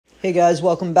Hey guys,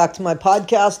 welcome back to my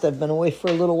podcast. I've been away for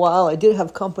a little while. I did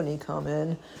have company come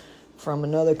in from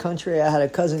another country. I had a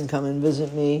cousin come and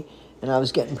visit me, and I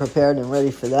was getting prepared and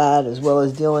ready for that, as well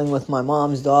as dealing with my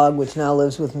mom's dog, which now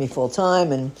lives with me full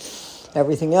time, and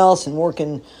everything else, and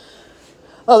working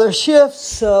other shifts.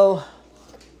 So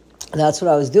that's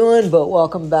what I was doing. But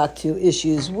welcome back to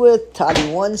Issues with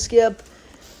wToddie One Skip.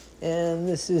 And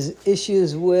this is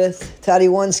Issues with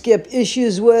wToddie One Skip,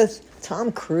 Issues with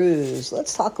Tom Cruise.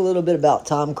 Let's talk a little bit about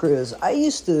Tom Cruise. I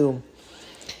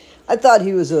thought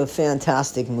he was a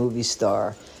fantastic movie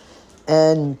star.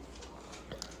 And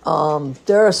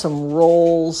there are some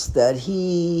roles that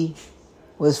he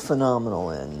was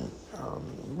phenomenal in.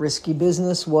 Risky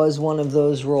Business was one of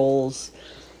those roles.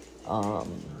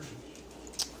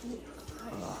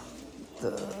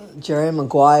 Jerry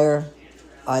Maguire,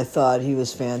 I thought he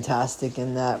was fantastic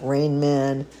in that. Rain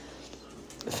Man,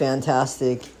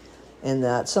 fantastic in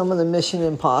that. Some of the Mission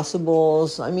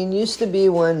Impossibles. Used to be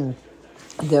when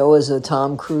there was a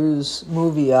Tom Cruise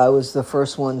movie, I was the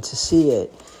first one to see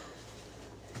it.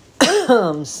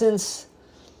 Since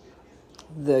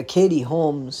the Katie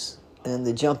Holmes and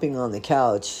the jumping on the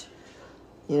couch,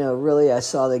 really I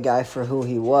saw the guy for who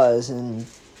he was, and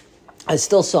I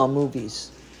still saw movies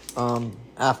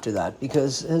after that,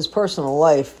 because his personal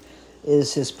life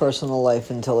is his personal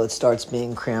life until it starts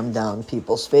being crammed down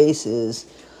people's faces,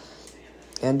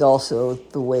 and also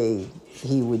the way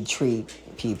he would treat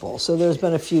people. So there's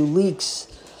been a few leaks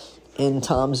in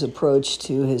Tom's approach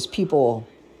to his people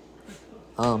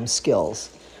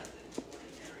skills.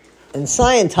 And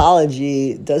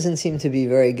Scientology doesn't seem to be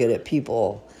very good at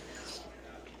people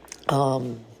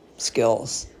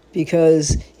skills,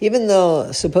 because even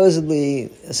though supposedly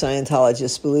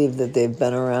Scientologists believe that they've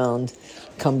been around,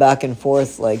 come back and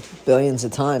forth like billions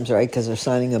of times, right, because they're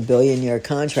signing a billion-year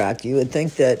contract, you would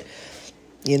think that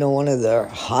one of the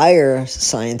higher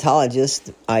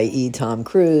Scientologists, i.e. Tom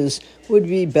Cruise, would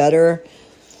be better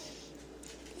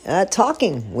at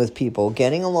talking with people,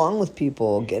 getting along with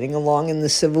people, getting along in the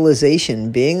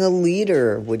civilization, being a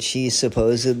leader, which he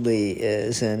supposedly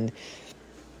is. And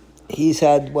he's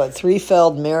had, 3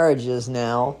 failed marriages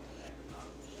now.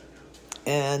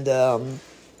 And a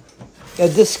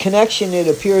disconnection, it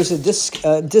appears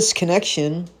a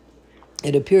disconnection.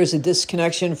 It appears a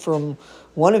disconnection from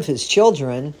one of his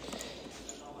children.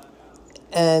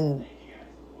 And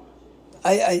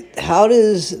how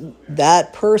does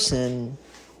that person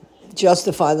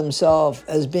justify themselves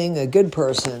as being a good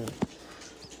person?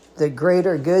 The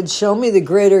greater good? Show me the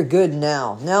greater good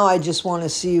now. Now I just want to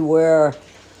see where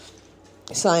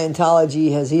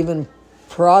Scientology has even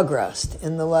progressed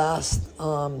in the last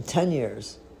 10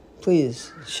 years.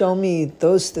 Please, show me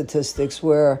those statistics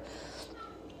where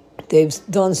they've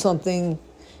done something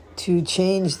to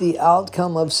change the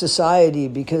outcome of society,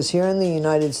 because here in the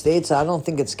United States, I don't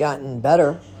think it's gotten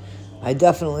better. I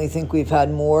definitely think we've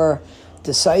had more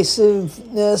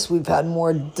decisiveness, we've had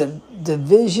more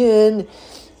division,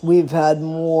 we've had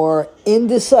more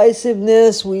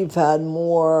indecisiveness, we've had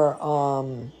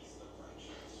more,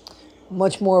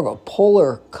 much more of a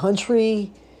polar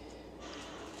country.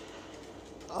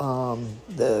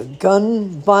 The gun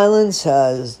violence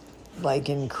has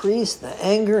increased, the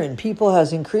anger in people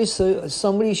has increased. So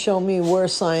somebody show me where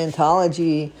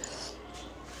Scientology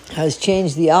has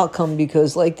changed the outcome,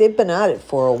 because they've been at it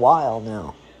for a while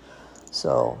now.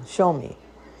 So show me.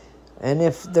 And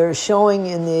if they're showing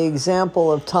in the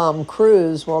example of Tom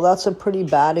Cruise, well, that's a pretty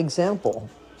bad example,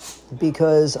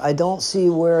 because I don't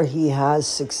see where he has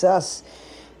success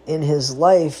in his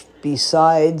life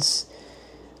besides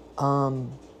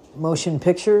motion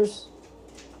pictures.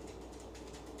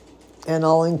 And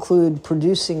I'll include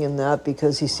producing in that,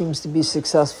 because he seems to be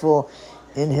successful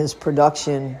in his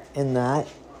production in that,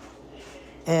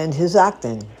 and his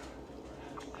acting.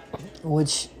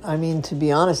 Which, to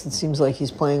be honest, it seems like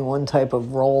he's playing one type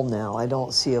of role now. I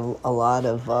don't see a lot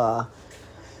of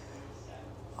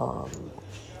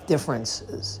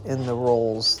differences in the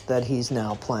roles that he's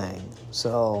now playing.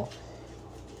 So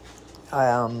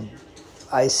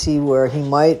I see where he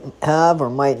might have or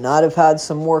might not have had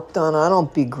some work done. I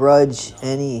don't begrudge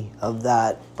any of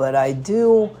that, but I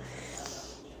do.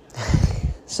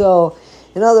 So,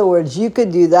 in other words, you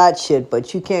could do that shit,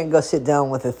 but you can't go sit down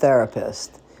with a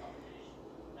therapist.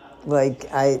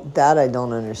 I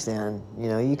don't understand.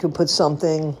 You could put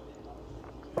something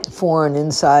foreign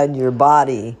inside your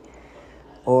body,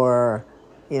 or,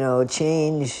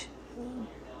 change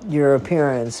your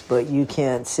appearance, but you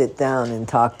can't sit down and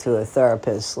talk to a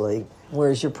therapist.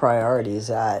 Where's your priorities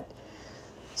at?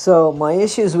 So my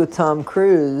issues with Tom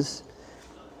Cruise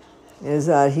is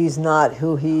that he's not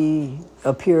who he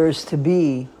appears to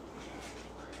be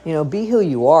be who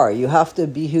you are. You have to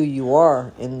be who you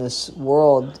are in this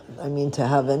world. I mean, to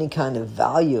have any kind of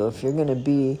value. If you're going to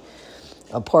be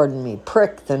a, pardon me,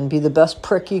 prick, then be the best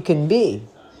prick you can be.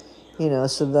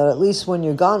 So that at least when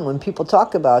you're gone, when people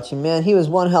talk about you, man, he was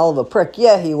one hell of a prick.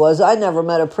 Yeah, he was. I never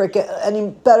met a prick any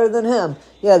better than him.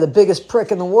 Yeah, the biggest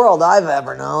prick in the world I've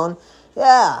ever known.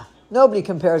 Yeah, nobody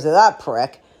compares to that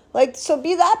prick. So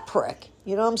be that prick.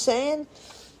 You know what I'm saying?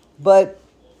 But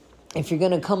if you're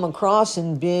going to come across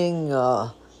in being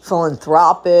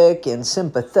philanthropic and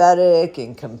sympathetic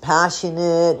and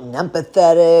compassionate and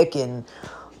empathetic and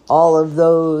all of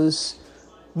those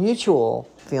mutual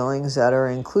feelings that are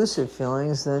inclusive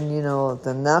feelings, then,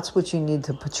 then that's what you need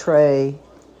to portray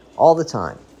all the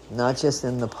time, not just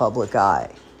in the public eye.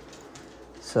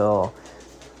 So,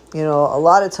 a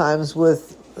lot of times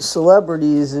with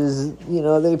celebrities is,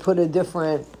 they put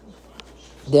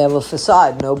they have a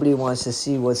facade. Nobody wants to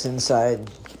see what's inside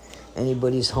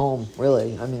anybody's home,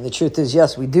 really. I mean, the truth is,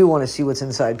 yes, we do want to see what's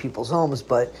inside people's homes,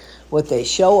 but what they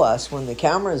show us when the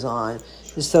camera's on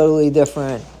is totally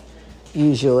different,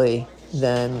 usually,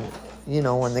 than,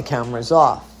 when the camera's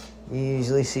off. You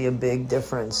usually see a big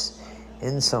difference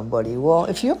in somebody. Well,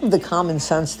 if you have the common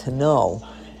sense to know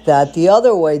that the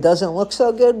other way doesn't look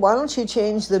so good, why don't you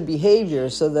change the behavior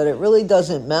so that it really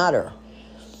doesn't matter,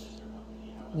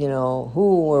 who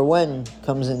or when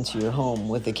comes into your home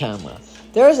with the camera.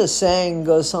 There's a saying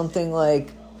goes something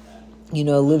like,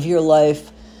 live your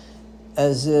life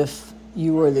as if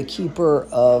you were the keeper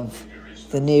of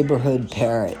the neighborhood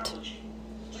parrot.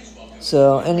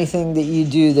 So anything that you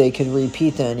do, they could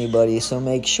repeat to anybody. So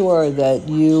make sure that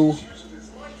you,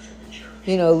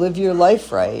 live your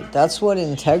life right. That's what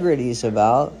integrity is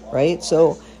about, right?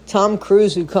 So Tom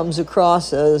Cruise, who comes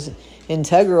across as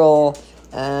integral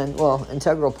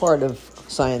part of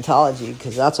Scientology,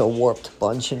 because that's a warped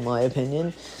bunch in my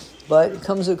opinion, but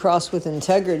comes across with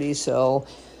integrity, so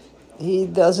he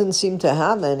doesn't seem to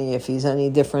have any if he's any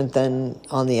different than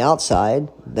on the outside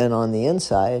than on the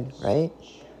inside, right?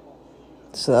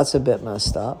 So that's a bit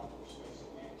messed up.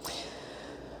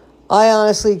 I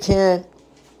honestly can't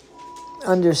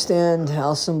understand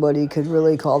how somebody could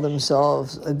really call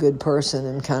themselves a good person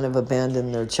and kind of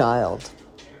abandon their child.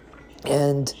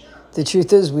 And the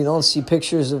truth is, we don't see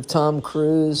pictures of Tom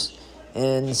Cruise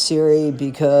and Surrey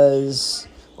because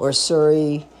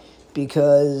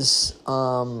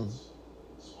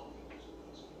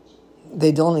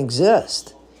they don't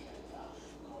exist.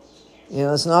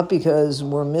 It's not because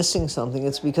we're missing something.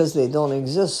 It's because they don't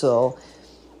exist. So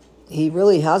he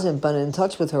really hasn't been in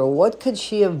touch with her. What could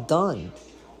she have done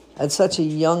at such a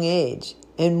young age?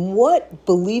 And what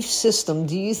belief system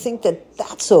do you think that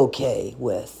that's okay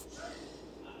with?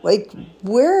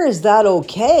 Where is that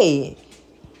okay?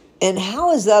 And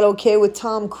how is that okay with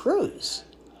Tom Cruise?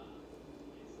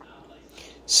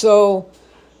 So,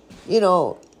 I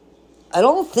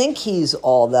don't think he's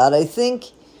all that. I think,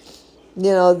 I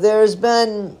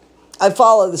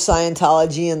follow the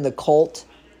Scientology and the cult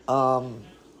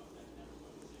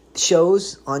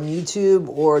shows on YouTube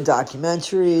or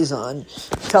documentaries on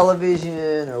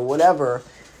television or whatever.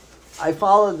 I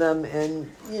follow them, and,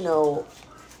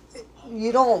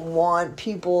 you don't want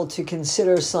people to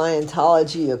consider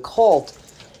Scientology a cult,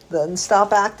 then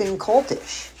stop acting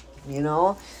cultish,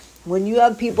 When you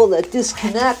have people that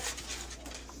disconnect,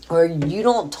 or you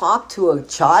don't talk to a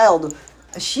child,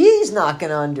 she's not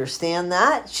going to understand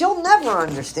that. She'll never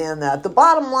understand that. The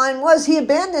bottom line was he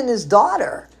abandoned his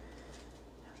daughter.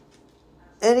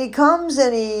 And he comes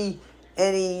and he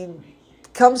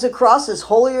comes across as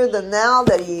holier than thou,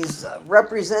 that he's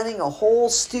representing a whole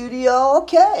studio.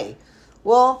 Okay.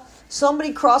 Well,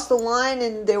 somebody crossed the line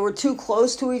and they were too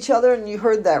close to each other, and you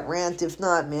heard that rant. If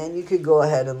not, man, you could go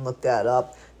ahead and look that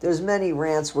up. There's many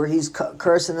rants where he's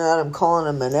cursing at him, calling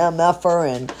him an MFer,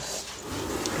 and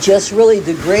just really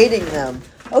degrading them.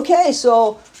 Okay,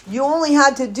 so you only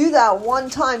had to do that one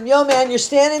time. Yo, man, you're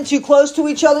standing too close to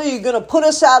each other. You're going to put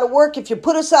us out of work. If you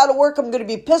put us out of work, I'm going to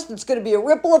be pissed. It's going to be a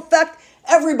ripple effect.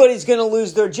 Everybody's going to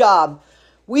lose their job.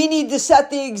 We need to set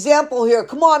the example here.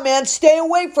 Come on, man, stay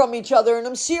away from each other, and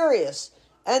I'm serious.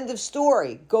 End of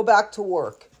story. Go back to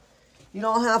work. You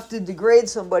don't have to degrade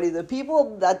somebody. The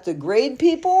people that degrade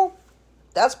people,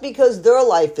 that's because their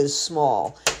life is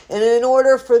small. And in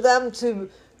order for them to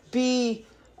be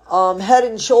head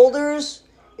and shoulders,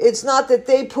 it's not that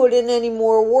they put in any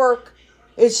more work.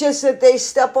 It's just that they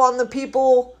step on the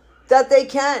people that they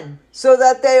can, so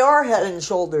that they are head and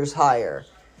shoulders higher.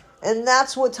 And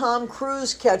that's what Tom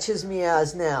Cruise catches me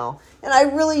as now. And I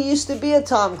really used to be a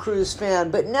Tom Cruise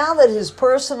fan, but now that his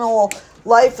personal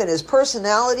life and his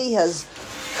personality has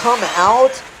come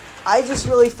out, I just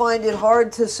really find it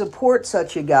hard to support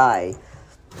such a guy,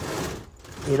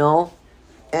 you know?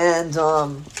 And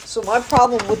so my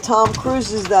problem with Tom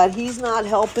Cruise is that he's not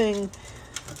helping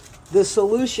the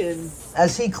solution,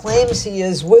 as he claims he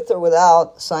is, with or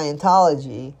without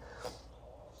Scientology.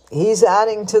 He's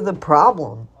adding to the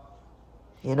problem,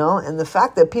 you know? And the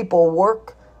fact that people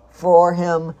work for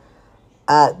him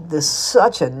at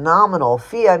such a nominal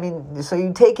fee. I mean, so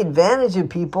you take advantage of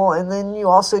people, and then you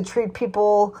also treat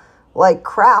people like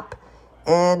crap.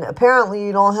 And apparently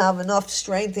you don't have enough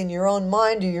strength in your own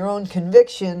mind or your own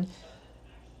conviction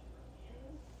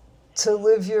to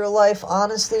live your life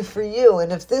honestly for you.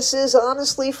 And if this is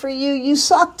honestly for you, you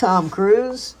suck, Tom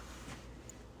Cruise.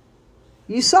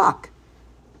 You suck.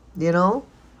 You know?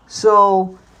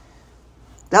 So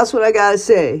that's what I gotta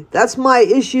say. That's my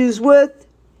issues with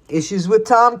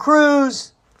Tom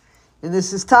Cruise. And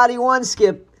this is wToddie One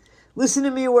Skip. Listen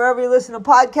to me wherever you listen to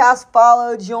podcasts.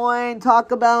 Follow, join,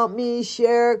 talk about me,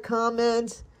 share,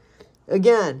 comment.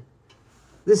 Again,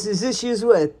 this is Issues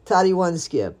with wToddie One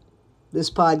Skip. This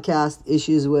podcast,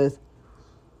 Issues with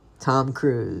Tom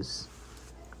Cruise.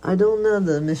 I don't know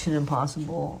the Mission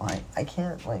Impossible. I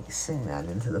can't sing that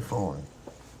into the phone.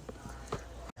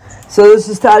 So this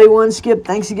is wToddie One Skip.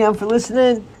 Thanks again for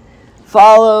listening.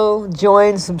 Follow,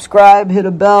 join, subscribe, hit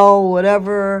a bell,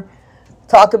 whatever.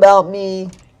 Talk about me.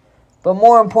 But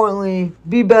more importantly,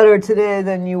 be better today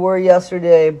than you were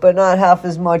yesterday, but not half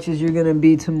as much as you're going to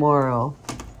be tomorrow.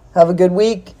 Have a good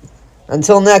week.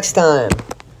 Until next time,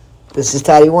 this is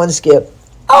wToddie One Skip.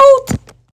 Out!